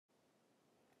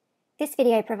This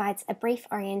video provides a brief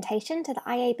orientation to the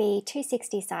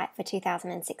IAB260 site for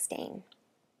 2016.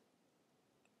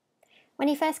 When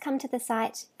you first come to the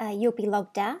site, you'll be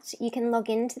logged out. You can log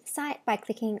into the site by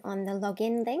clicking on the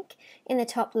login link in the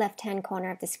top left-hand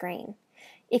corner of the screen.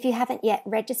 If you haven't yet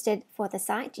registered for the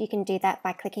site, you can do that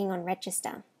by clicking on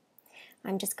register.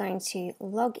 I'm just going to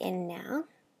log in now.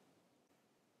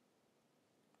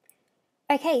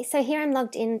 Okay, so here I'm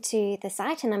logged into the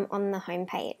site and I'm on the home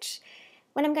page.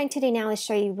 What I'm going to do now is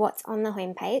show you what's on the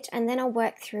home page, and then I'll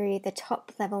work through the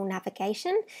top level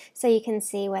navigation so you can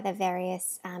see where the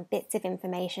various bits of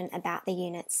information about the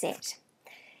unit sit.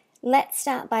 Let's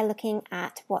start by looking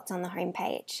at what's on the home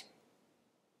page.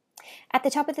 At the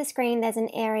top of the screen there's an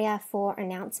area for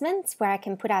announcements where I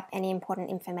can put up any important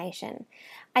information.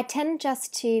 I tend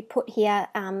just to put here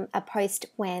a post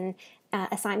when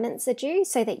assignments are due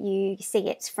so that you see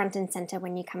it front and center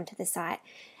when you come to the site.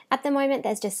 At the moment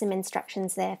there's just some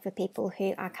instructions there for people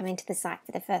who are coming to the site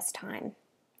for the first time.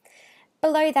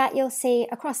 Below that you'll see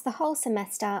across the whole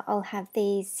semester I'll have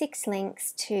these 6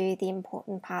 links to the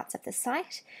important parts of the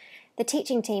site. The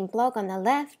teaching team blog on the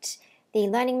left, the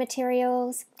learning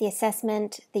materials, the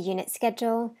assessment, the unit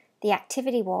schedule, the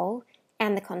activity wall,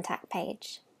 and the contact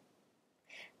page.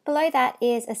 Below that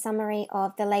is a summary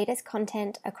of the latest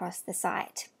content across the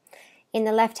site. In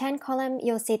the left-hand column,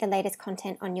 you'll see the latest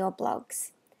content on your blogs.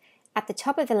 At the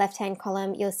top of the left-hand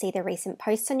column, you'll see the recent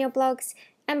posts on your blogs,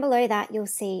 and below that, you'll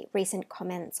see recent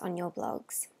comments on your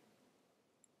blogs.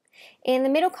 In the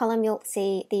middle column, you'll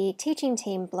see the teaching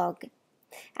team blog.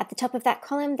 At the top of that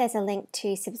column, there's a link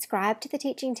to subscribe to the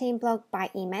teaching team blog by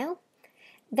email.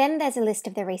 Then there's a list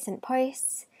of the recent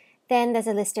posts. Then there's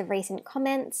a list of recent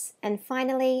comments, and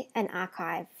finally, an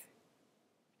archive.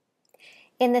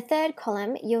 In the third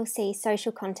column, you'll see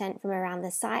social content from around the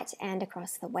site and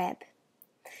across the web.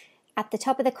 At the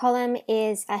top of the column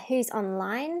is a Who's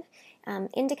Online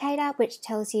indicator, which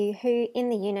tells you who in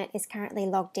the unit is currently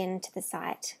logged into the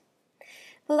site.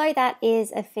 Below that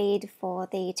is a feed for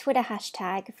the Twitter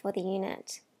hashtag for the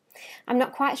unit. I'm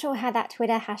not quite sure how that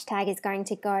Twitter hashtag is going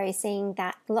to go, seeing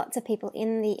that lots of people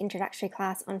in the introductory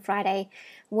class on Friday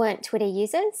weren't Twitter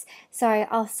users, so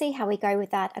I'll see how we go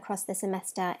with that across the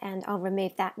semester, and I'll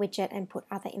remove that widget and put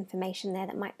other information there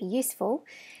that might be useful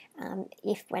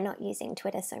if we're not using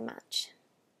Twitter so much.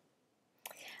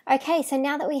 Okay, so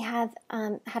now that we have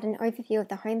had an overview of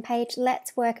the home page,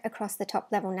 let's work across the top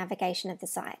level navigation of the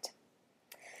site.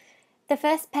 The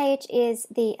first page is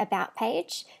the About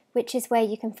page, which is where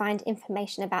you can find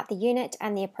information about the unit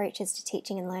and the approaches to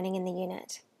teaching and learning in the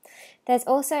unit. There's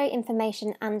also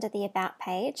information under the About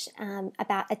page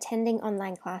about attending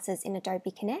online classes in Adobe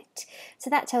Connect,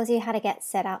 so that tells you how to get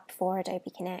set up for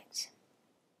Adobe Connect.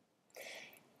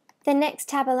 The next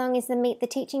tab along is the Meet the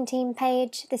Teaching Team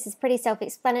page. This is pretty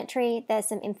self-explanatory. There's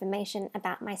some information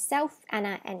about myself,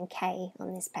 Anna, and Kay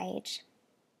on this page.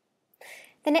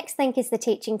 The next link is the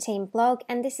Teaching Team blog,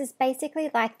 and this is basically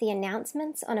like the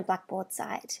announcements on a Blackboard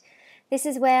site. This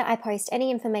is where I post any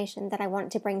information that I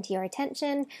want to bring to your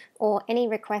attention or any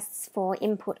requests for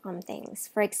input on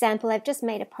things. For example, I've just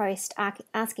made a post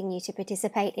asking you to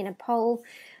participate in a poll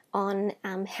on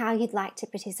how you'd like to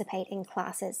participate in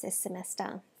classes this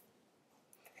semester.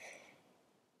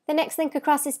 The next link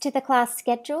across is to the class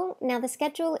schedule. Now the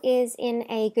schedule is in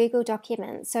a Google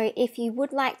document, so if you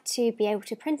would like to be able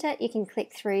to print it, you can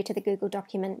click through to the Google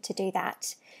document to do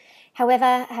that.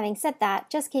 However, having said that,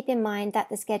 just keep in mind that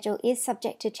the schedule is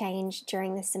subject to change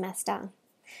during the semester.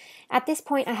 At this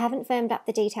point, I haven't firmed up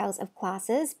the details of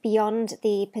classes beyond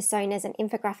the Personas and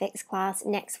Infographics class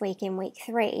next week in week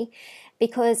 3,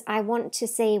 because I want to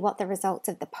see what the results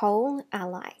of the poll are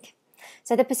like.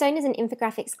 So the Personas and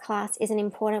Infographics class is an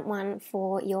important one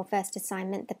for your first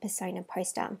assignment, the Persona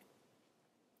poster.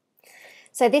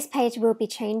 So this page will be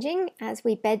changing as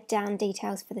we bed down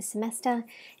details for the semester,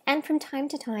 and from time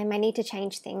to time I need to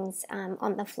change things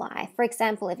on the fly. For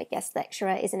example, if a guest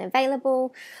lecturer isn't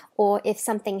available, or if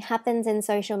something happens in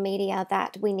social media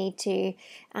that we need to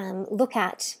look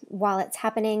at while it's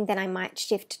happening, then I might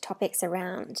shift topics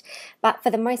around. But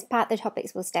for the most part, the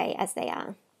topics will stay as they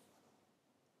are.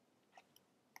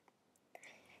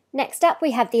 Next up,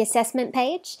 we have the assessment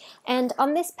page, and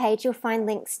on this page you'll find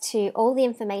links to all the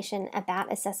information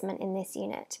about assessment in this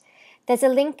unit. There's a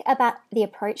link about the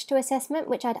approach to assessment,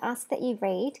 which I'd ask that you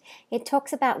read. It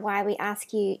talks about why we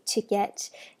ask you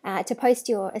to post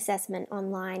your assessment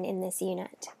online in this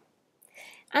unit.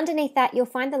 Underneath that, you'll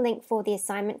find the link for the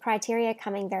assignment criteria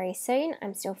coming very soon.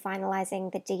 I'm still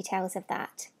finalising the details of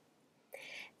that.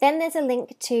 Then there's a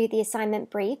link to the assignment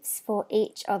briefs for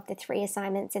each of the 3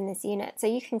 assignments in this unit. So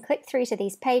you can click through to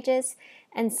these pages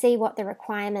and see what the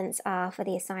requirements are for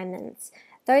the assignments.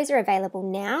 Those are available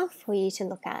now for you to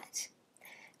look at.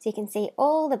 So you can see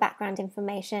all the background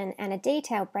information and a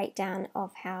detailed breakdown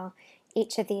of how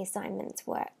each of the assignments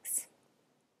works.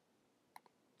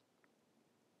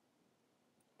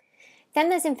 Then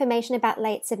there's information about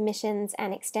late submissions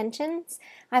and extensions.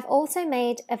 I've also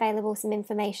made available some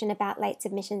information about late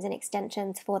submissions and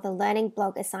extensions for the Learning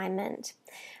Blog assignment.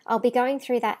 I'll be going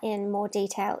through that in more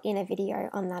detail in a video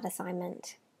on that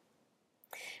assignment.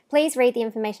 Please read the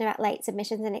information about late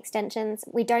submissions and extensions.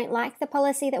 We don't like the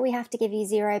policy that we have to give you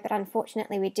 0, but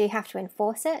unfortunately we do have to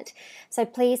enforce it. So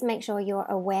please make sure you're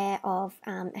aware of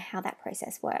how that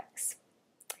process works.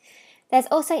 There's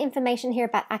also information here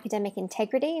about academic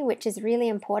integrity, which is really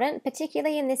important,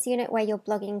 particularly in this unit where you're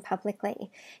blogging publicly.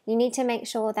 You need to make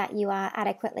sure that you are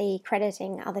adequately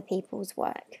crediting other people's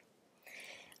work.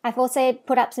 I've also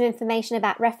put up some information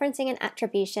about referencing and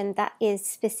attribution that is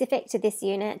specific to this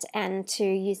unit and to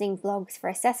using blogs for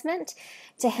assessment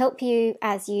to help you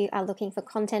as you are looking for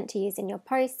content to use in your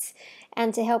posts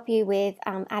and to help you with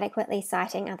adequately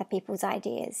citing other people's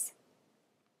ideas.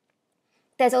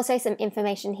 There's also some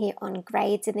information here on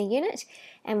grades in the unit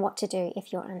and what to do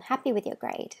if you're unhappy with your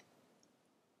grade.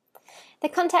 The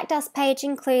Contact Us page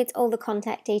includes all the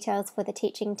contact details for the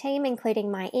teaching team, including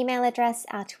my email address,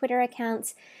 our Twitter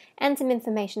accounts, and some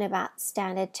information about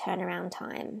standard turnaround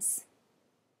times.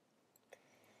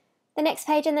 The next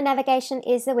page in the navigation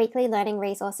is the Weekly Learning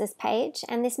Resources page,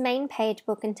 and this main page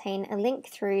will contain a link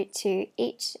through to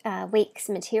each week's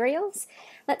materials.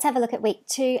 Let's have a look at week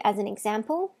 2 as an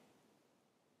example.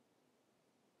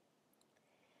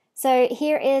 So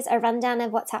here is a rundown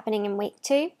of what's happening in week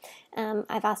 2.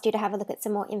 I've asked you to have a look at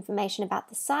some more information about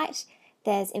the site.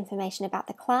 There's information about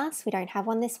the class. We don't have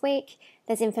one this week.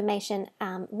 There's information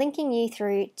linking you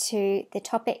through to the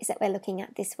topics that we're looking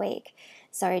at this week.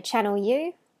 So Channel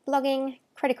U, blogging,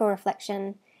 critical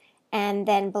reflection, and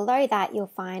then below that you'll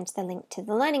find the link to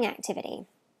the learning activity.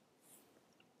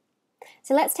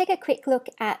 So let's take a quick look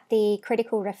at the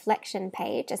critical reflection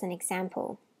page as an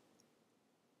example.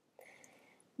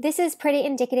 This is pretty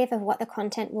indicative of what the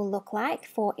content will look like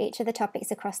for each of the topics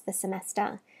across the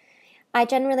semester. I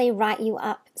generally write you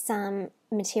up some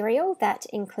material that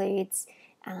includes,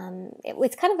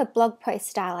 it's kind of a blog post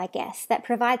style, I guess, that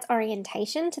provides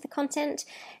orientation to the content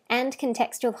and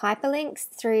contextual hyperlinks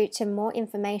through to more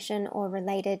information or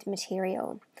related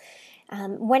material.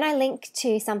 When I link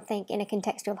to something in a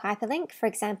contextual hyperlink, for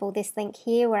example, this link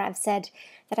here where I've said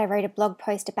that I wrote a blog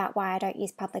post about why I don't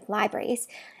use public libraries,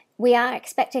 we are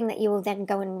expecting that you will then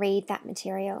go and read that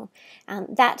material.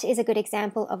 That is a good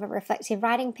example of a reflective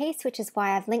writing piece, which is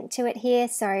why I've linked to it here,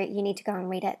 so you need to go and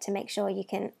read it to make sure you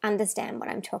can understand what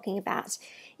I'm talking about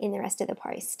in the rest of the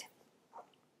post.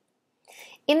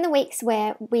 In the weeks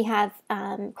where we have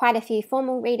quite a few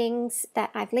formal readings that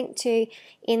I've linked to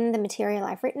in the material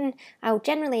I've written, I'll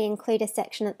generally include a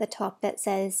section at the top that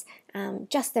says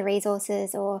just the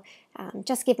resources or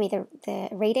just give me the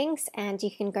readings, and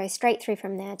you can go straight through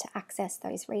from there to access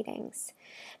those readings.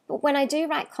 But when I do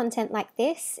write content like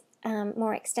this,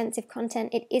 more extensive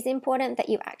content, it is important that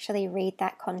you actually read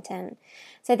that content.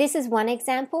 So this is one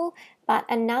example, but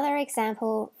another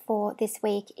example for this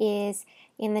week is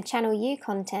in the Channel U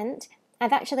content.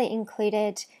 I've actually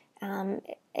included,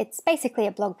 it's basically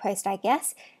a blog post, I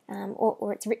guess,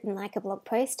 or it's written like a blog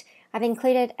post. I've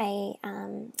included a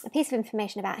piece of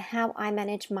information about how I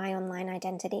manage my online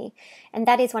identity, and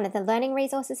that is one of the learning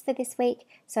resources for this week,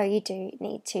 so you do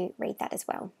need to read that as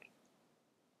well.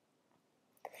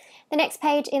 The next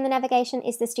page in the navigation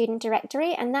is the student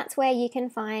directory, and that's where you can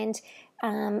find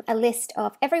a list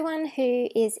of everyone who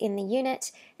is in the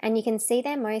unit, and you can see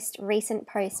their most recent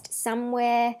post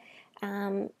somewhere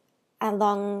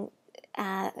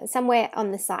somewhere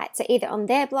on the site. So either on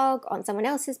their blog, on someone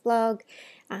else's blog,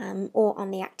 or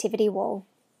on the activity wall.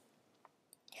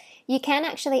 You can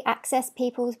actually access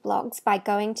people's blogs by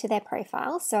going to their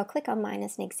profiles. So I'll click on mine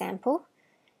as an example,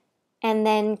 and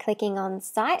then clicking on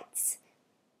sites.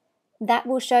 That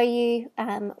will show you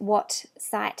what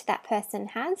site that person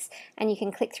has, and you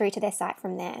can click through to their site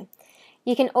from there.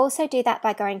 You can also do that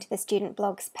by going to the student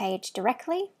blogs page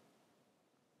directly,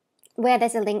 where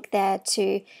there's a link there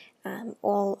to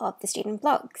all of the student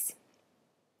blogs.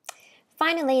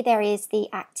 Finally, there is the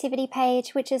activity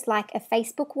page, which is like a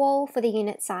Facebook wall for the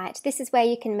unit site. This is where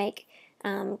you can make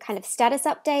kind of status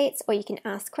updates, or you can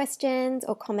ask questions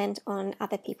or comment on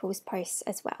other people's posts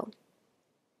as well.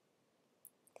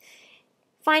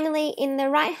 Finally, in the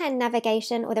right-hand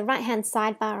navigation or the right-hand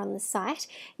sidebar on the site,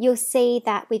 you'll see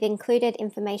that we've included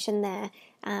information there.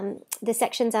 The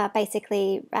sections are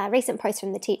basically recent posts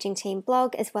from the Teaching Team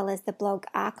blog as well as the blog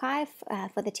archive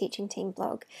for the Teaching Team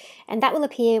blog. And that will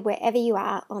appear wherever you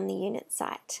are on the unit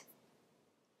site.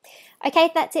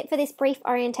 Okay, that's it for this brief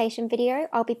orientation video.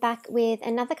 I'll be back with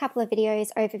another couple of videos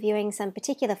overviewing some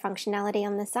particular functionality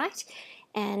on the site,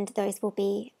 and those will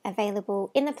be available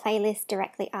in the playlist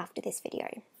directly after this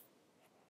video.